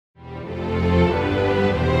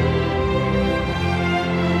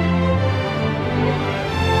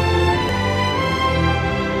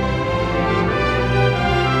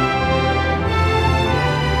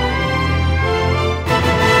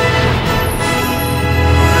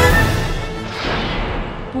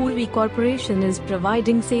POORVI Corporation is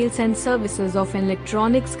providing sales and services of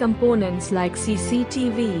electronics components like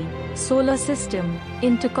CCTV, solar system,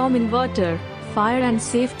 intercom, inverter, fire and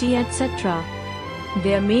safety, etc.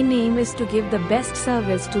 Their main aim is to give the best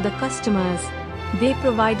service to the customers. They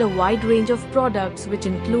provide a wide range of products which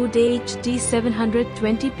include HD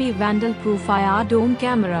 720p vandal-proof IR dome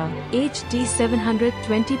camera, HD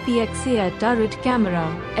 720p XAR turret camera,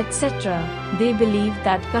 etc. They believe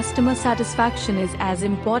that customer satisfaction is as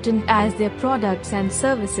important as their products and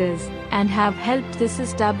services, and have helped this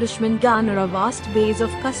establishment garner a vast base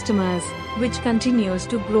of customers, which continues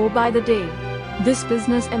to grow by the day. This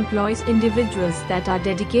business employs individuals that are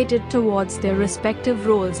dedicated towards their respective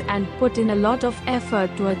roles and put in a lot of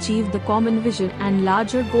effort to achieve the common vision and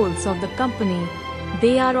larger goals of the company.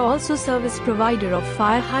 They are also service provider of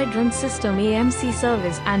fire hydrant system AMC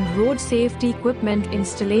service and road safety equipment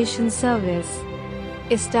installation service.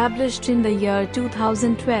 Established in the year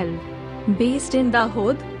 2012. Based in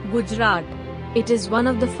Dahod, Gujarat. It is one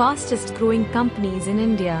of the fastest growing companies in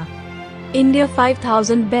India. India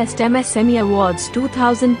 5000 Best MSME Awards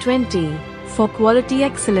 2020 for quality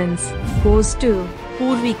excellence goes to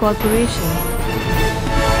POORVI Corporation.